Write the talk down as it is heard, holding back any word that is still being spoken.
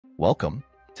Welcome.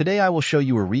 Today I will show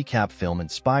you a recap film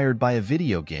inspired by a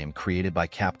video game created by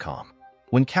Capcom.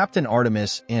 When Captain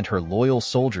Artemis and her loyal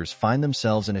soldiers find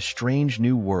themselves in a strange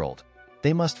new world,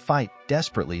 they must fight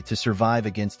desperately to survive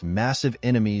against massive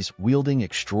enemies wielding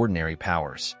extraordinary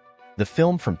powers. The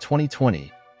film from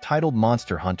 2020, titled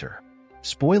Monster Hunter.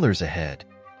 Spoilers ahead.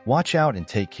 Watch out and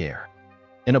take care.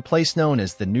 In a place known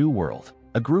as the New World,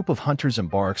 a group of hunters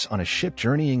embarks on a ship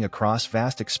journeying across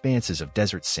vast expanses of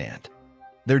desert sand.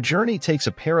 Their journey takes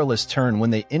a perilous turn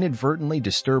when they inadvertently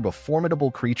disturb a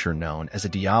formidable creature known as a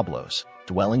Diablos,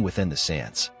 dwelling within the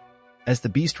sands. As the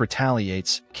beast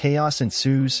retaliates, chaos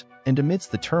ensues, and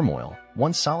amidst the turmoil,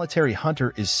 one solitary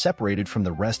hunter is separated from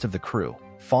the rest of the crew,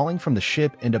 falling from the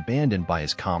ship and abandoned by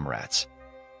his comrades.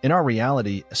 In our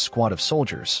reality, a squad of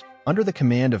soldiers, under the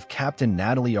command of Captain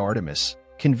Natalie Artemis,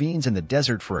 convenes in the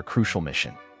desert for a crucial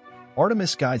mission.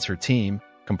 Artemis guides her team,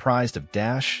 comprised of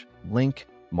Dash, Link,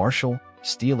 Marshall,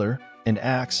 Steeler, and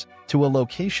Axe, to a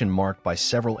location marked by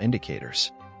several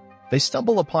indicators. They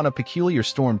stumble upon a peculiar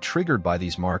storm triggered by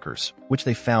these markers, which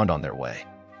they found on their way.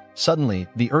 Suddenly,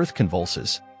 the earth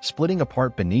convulses, splitting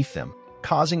apart beneath them,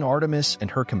 causing Artemis and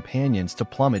her companions to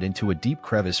plummet into a deep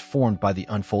crevice formed by the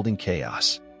unfolding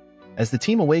chaos. As the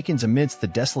team awakens amidst the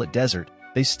desolate desert,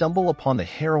 they stumble upon the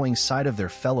harrowing sight of their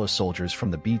fellow soldiers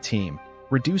from the B team,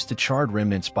 reduced to charred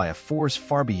remnants by a force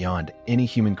far beyond any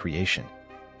human creation.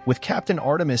 With Captain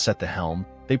Artemis at the helm,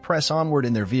 they press onward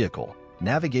in their vehicle,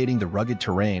 navigating the rugged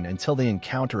terrain until they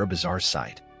encounter a bizarre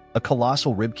sight, a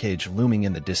colossal ribcage looming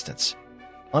in the distance.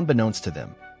 Unbeknownst to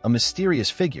them, a mysterious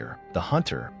figure, the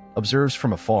hunter, observes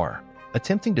from afar,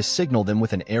 attempting to signal them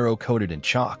with an arrow coated in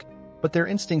chalk, but their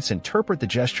instincts interpret the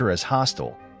gesture as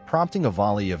hostile, prompting a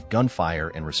volley of gunfire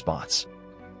in response.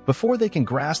 Before they can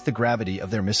grasp the gravity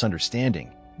of their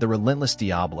misunderstanding, the relentless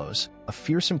Diablos, a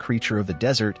fearsome creature of the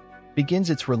desert, begins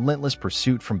its relentless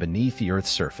pursuit from beneath the Earth's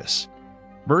surface.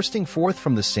 Bursting forth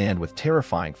from the sand with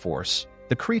terrifying force,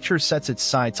 the creature sets its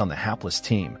sights on the hapless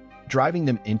team, driving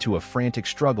them into a frantic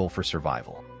struggle for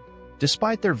survival.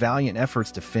 Despite their valiant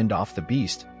efforts to fend off the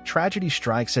beast, tragedy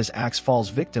strikes as Axe falls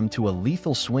victim to a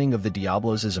lethal swing of the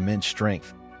Diablos' immense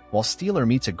strength, while Steeler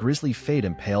meets a grisly fate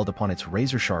impaled upon its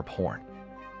razor-sharp horn.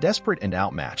 Desperate and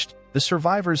outmatched, the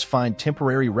survivors find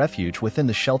temporary refuge within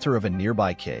the shelter of a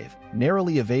nearby cave,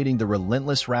 narrowly evading the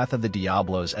relentless wrath of the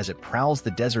Diablos as it prowls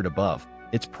the desert above,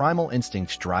 its primal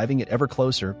instincts driving it ever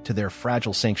closer to their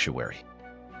fragile sanctuary.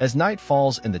 As night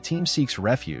falls and the team seeks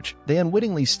refuge, they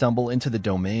unwittingly stumble into the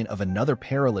domain of another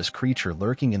perilous creature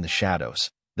lurking in the shadows,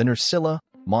 the Nerscylla,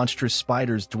 monstrous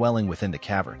spiders dwelling within the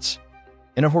caverns.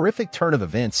 In a horrific turn of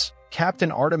events,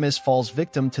 Captain Artemis falls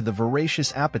victim to the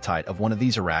voracious appetite of one of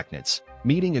these arachnids,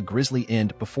 meeting a grisly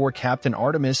end before Captain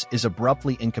Artemis is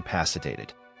abruptly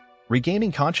incapacitated.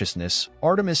 Regaining consciousness,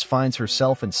 Artemis finds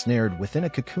herself ensnared within a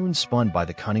cocoon spun by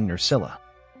the cunning Nerscylla.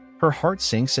 Her heart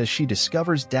sinks as she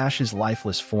discovers Dash's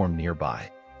lifeless form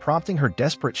nearby, prompting her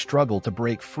desperate struggle to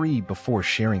break free before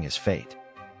sharing his fate.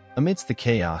 Amidst the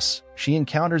chaos, she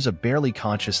encounters a barely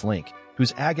conscious Link,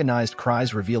 whose agonized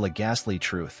cries reveal a ghastly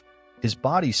truth. His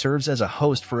body serves as a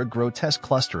host for a grotesque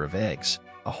cluster of eggs,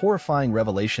 a horrifying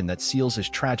revelation that seals his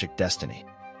tragic destiny.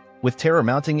 With terror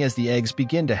mounting as the eggs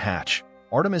begin to hatch,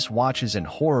 Artemis watches in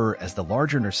horror as the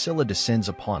larger Nerscylla descends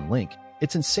upon Link,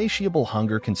 its insatiable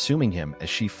hunger consuming him as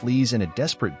she flees in a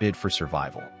desperate bid for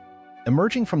survival.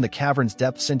 Emerging from the cavern's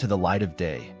depths into the light of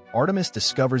day, Artemis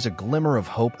discovers a glimmer of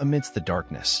hope amidst the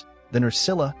darkness. The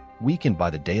Nerscylla, weakened by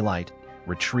the daylight,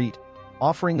 retreat,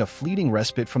 offering a fleeting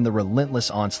respite from the relentless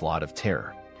onslaught of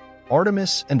terror.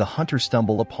 Artemis and the hunter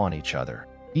stumble upon each other,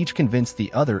 each convinced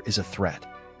the other is a threat.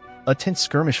 A tense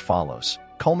skirmish follows,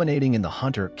 culminating in the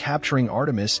hunter capturing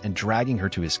Artemis and dragging her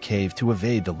to his cave to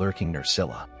evade the lurking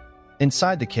Nerscylla.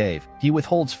 Inside the cave, he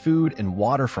withholds food and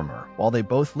water from her while they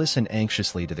both listen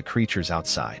anxiously to the creatures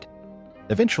outside.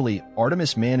 Eventually,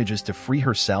 Artemis manages to free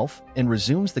herself and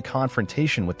resumes the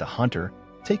confrontation with the hunter,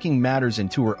 taking matters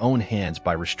into her own hands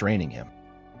by restraining him.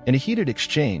 In a heated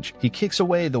exchange, he kicks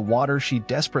away the water she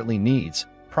desperately needs,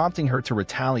 prompting her to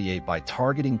retaliate by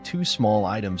targeting two small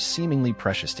items seemingly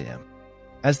precious to him.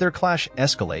 As their clash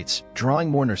escalates, drawing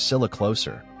more Nerscylla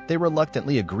closer, they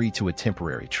reluctantly agree to a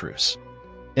temporary truce.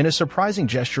 In a surprising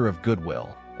gesture of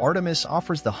goodwill, Artemis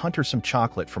offers the hunter some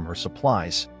chocolate from her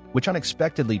supplies, which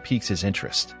unexpectedly piques his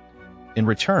interest. In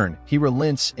return, he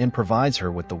relents and provides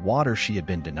her with the water she had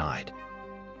been denied.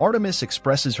 Artemis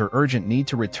expresses her urgent need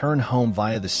to return home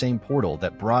via the same portal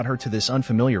that brought her to this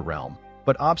unfamiliar realm,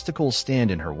 but obstacles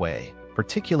stand in her way,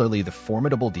 particularly the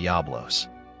formidable Diablos.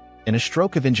 In a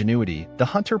stroke of ingenuity, the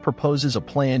hunter proposes a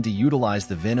plan to utilize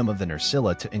the venom of the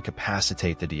Nerscylla to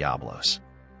incapacitate the Diablos.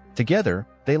 Together,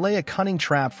 they lay a cunning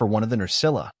trap for one of the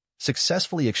Nerscylla,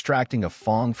 successfully extracting a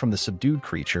fong from the subdued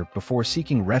creature before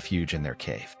seeking refuge in their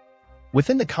cave.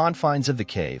 Within the confines of the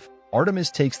cave,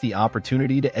 Artemis takes the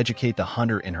opportunity to educate the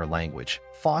hunter in her language,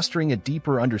 fostering a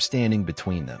deeper understanding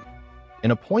between them.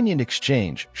 In a poignant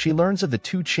exchange, she learns of the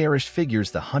two cherished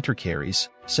figures the hunter carries,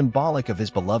 symbolic of his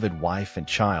beloved wife and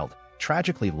child,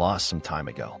 tragically lost some time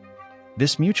ago.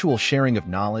 This mutual sharing of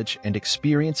knowledge and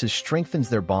experiences strengthens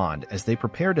their bond as they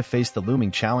prepare to face the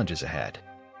looming challenges ahead.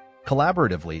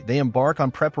 Collaboratively, they embark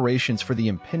on preparations for the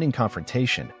impending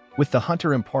confrontation, with the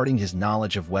hunter imparting his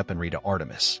knowledge of weaponry to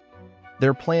Artemis.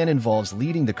 Their plan involves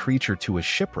leading the creature to a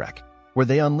shipwreck, where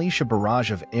they unleash a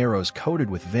barrage of arrows coated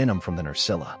with venom from the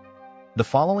Nerscylla. The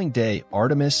following day,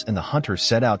 Artemis and the hunter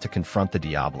set out to confront the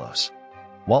Diablos.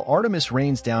 While Artemis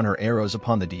rains down her arrows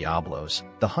upon the Diablos,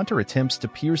 the hunter attempts to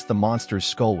pierce the monster's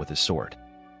skull with his sword.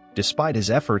 Despite his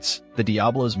efforts, the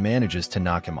Diablos manages to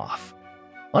knock him off.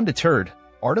 Undeterred,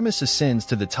 Artemis ascends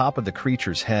to the top of the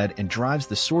creature's head and drives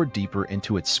the sword deeper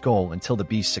into its skull until the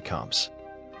beast succumbs.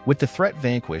 With the threat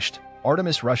vanquished,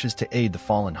 Artemis rushes to aid the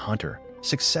fallen hunter,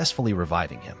 successfully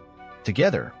reviving him.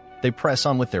 Together, they press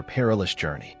on with their perilous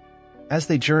journey. As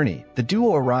they journey, the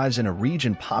duo arrives in a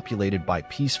region populated by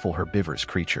peaceful herbivorous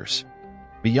creatures.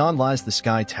 Beyond lies the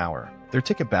Sky Tower, their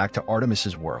ticket back to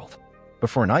Artemis's world.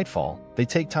 Before nightfall, they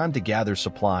take time to gather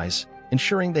supplies,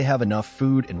 ensuring they have enough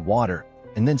food and water,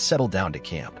 and then settle down to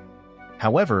camp.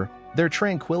 However, their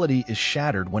tranquility is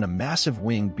shattered when a massive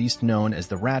winged beast known as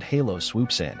the Rat Halo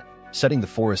swoops in, setting the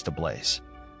forest ablaze.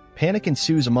 Panic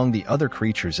ensues among the other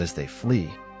creatures as they flee,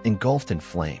 engulfed in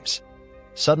flames.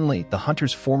 Suddenly, the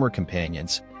hunter's former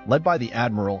companions, led by the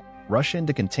Admiral, rush in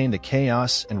to contain the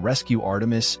chaos and rescue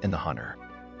Artemis and the hunter.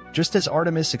 Just as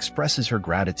Artemis expresses her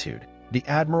gratitude, the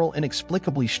Admiral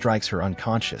inexplicably strikes her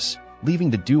unconscious, leaving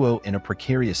the duo in a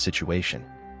precarious situation.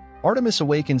 Artemis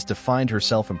awakens to find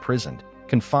herself imprisoned,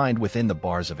 confined within the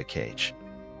bars of a cage.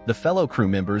 The fellow crew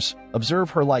members observe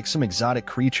her like some exotic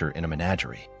creature in a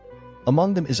menagerie.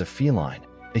 Among them is a feline,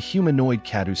 a humanoid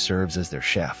cat who serves as their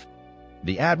chef.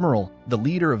 The Admiral, the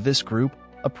leader of this group,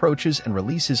 approaches and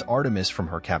releases Artemis from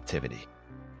her captivity.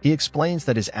 He explains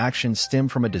that his actions stem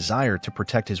from a desire to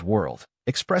protect his world,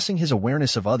 expressing his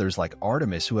awareness of others like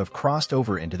Artemis who have crossed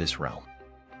over into this realm.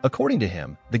 According to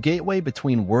him, the gateway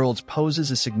between worlds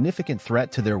poses a significant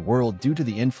threat to their world due to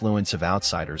the influence of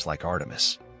outsiders like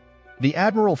Artemis. The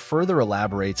Admiral further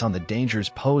elaborates on the dangers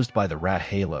posed by the Rat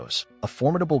Halos, a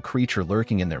formidable creature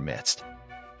lurking in their midst.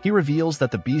 He reveals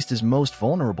that the beast is most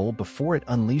vulnerable before it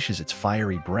unleashes its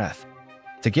fiery breath.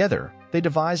 Together, they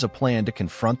devise a plan to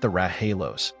confront the Rat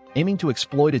Halos, aiming to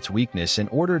exploit its weakness in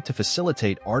order to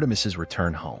facilitate Artemis's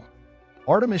return home.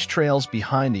 Artemis trails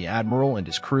behind the Admiral and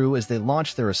his crew as they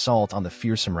launch their assault on the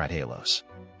fearsome Rat Halos.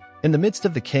 In the midst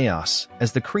of the chaos,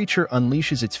 as the creature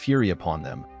unleashes its fury upon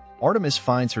them, Artemis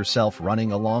finds herself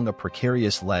running along a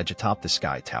precarious ledge atop the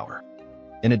Sky Tower.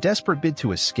 In a desperate bid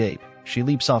to escape, she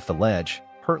leaps off the ledge,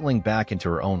 hurtling back into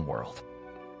her own world.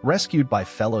 Rescued by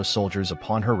fellow soldiers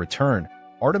upon her return,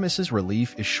 Artemis's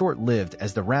relief is short-lived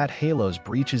as the Rat Halos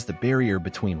breaches the barrier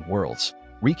between worlds,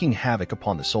 wreaking havoc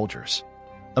upon the soldiers.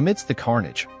 Amidst the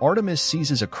carnage, Artemis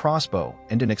seizes a crossbow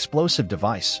and an explosive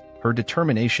device, her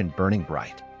determination burning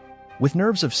bright. With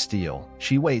nerves of steel,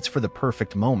 she waits for the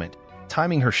perfect moment,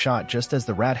 timing her shot just as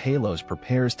the Rat Halos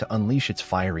prepares to unleash its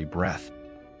fiery breath.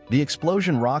 The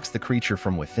explosion rocks the creature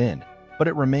from within, but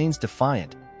it remains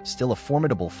defiant, still a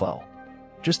formidable foe.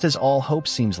 Just as all hope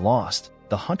seems lost,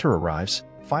 the hunter arrives,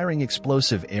 firing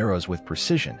explosive arrows with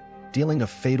precision, dealing a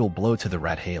fatal blow to the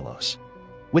Rat Halos.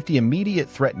 With the immediate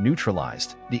threat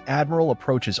neutralized, the Admiral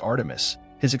approaches Artemis,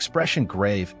 his expression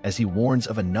grave as he warns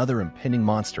of another impending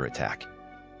monster attack.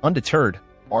 Undeterred,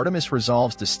 Artemis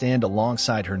resolves to stand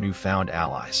alongside her newfound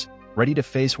allies, ready to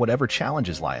face whatever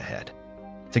challenges lie ahead.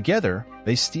 Together,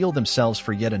 they steel themselves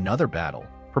for yet another battle,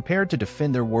 prepared to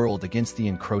defend their world against the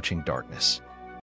encroaching darkness.